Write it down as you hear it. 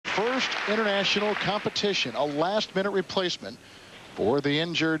first international competition, a last-minute replacement for the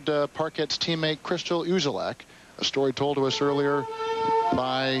injured Parkette's teammate Crystal Uzelac. A story told to us earlier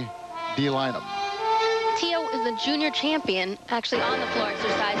by Dee Lynham. Tia is a junior champion, actually on the floor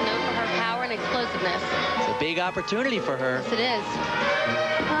exercise, known for her power and explosiveness. It's a big opportunity for her. Yes, it is.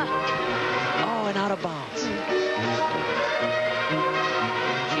 Oh, and out of bounds.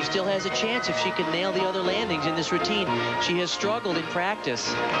 She still has a chance if she can nail the other landings in this routine. She has struggled in practice.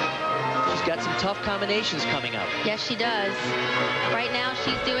 She's got some tough combinations coming up. Yes, she does. Right now,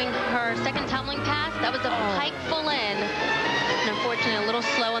 she's doing her second tumbling pass. That was a pike full in. And unfortunately, a little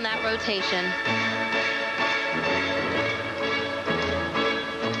slow on that rotation.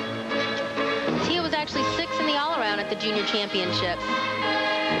 Tia was actually 6th in the all-around at the junior championships.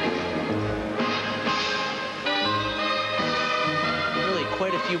 Really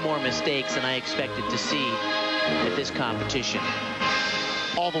quite a few more mistakes than I expected to see at this competition.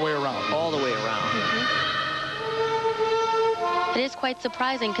 All the way around. All the way around. It is quite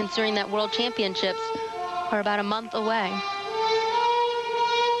surprising considering that World Championships are about a month away.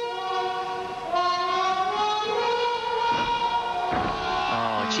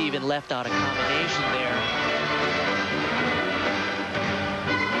 Oh, she even left out a combination there.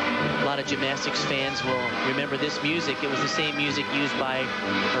 A lot of gymnastics fans will remember this music. It was the same music used by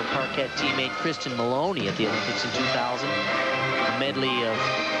her Parkette teammate Kristen Maloney at the Olympics in 2000. A medley of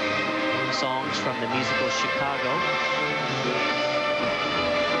songs from the musical Chicago.